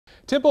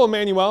Temple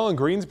Emanuel in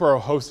Greensboro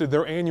hosted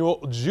their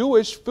annual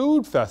Jewish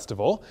Food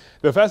Festival.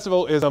 The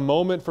festival is a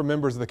moment for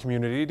members of the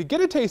community to get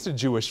a taste of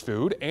Jewish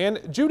food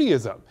and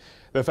Judaism.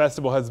 The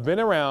festival has been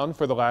around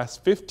for the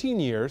last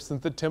 15 years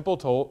since the temple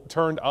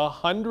turned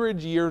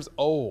 100 years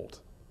old.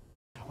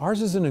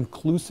 Ours is an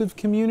inclusive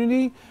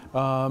community.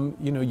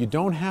 You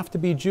don't have to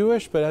be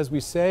Jewish, but as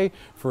we say,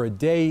 for a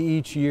day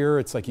each year,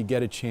 it's like you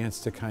get a chance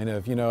to kind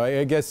of,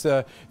 I guess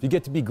if you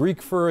get to be Greek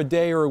for a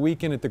day or a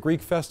weekend at the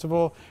Greek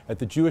festival, at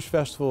the Jewish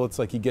festival, it's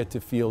like you get to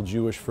feel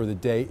Jewish for the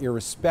day,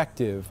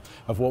 irrespective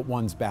of what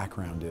one's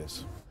background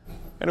is.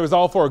 And it was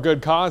all for a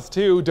good cause,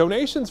 too.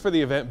 Donations for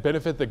the event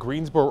benefit the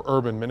Greensboro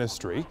Urban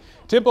Ministry.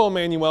 Temple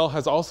Emanuel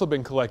has also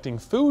been collecting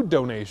food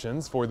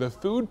donations for the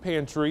food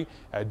pantry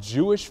at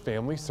Jewish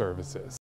Family Services.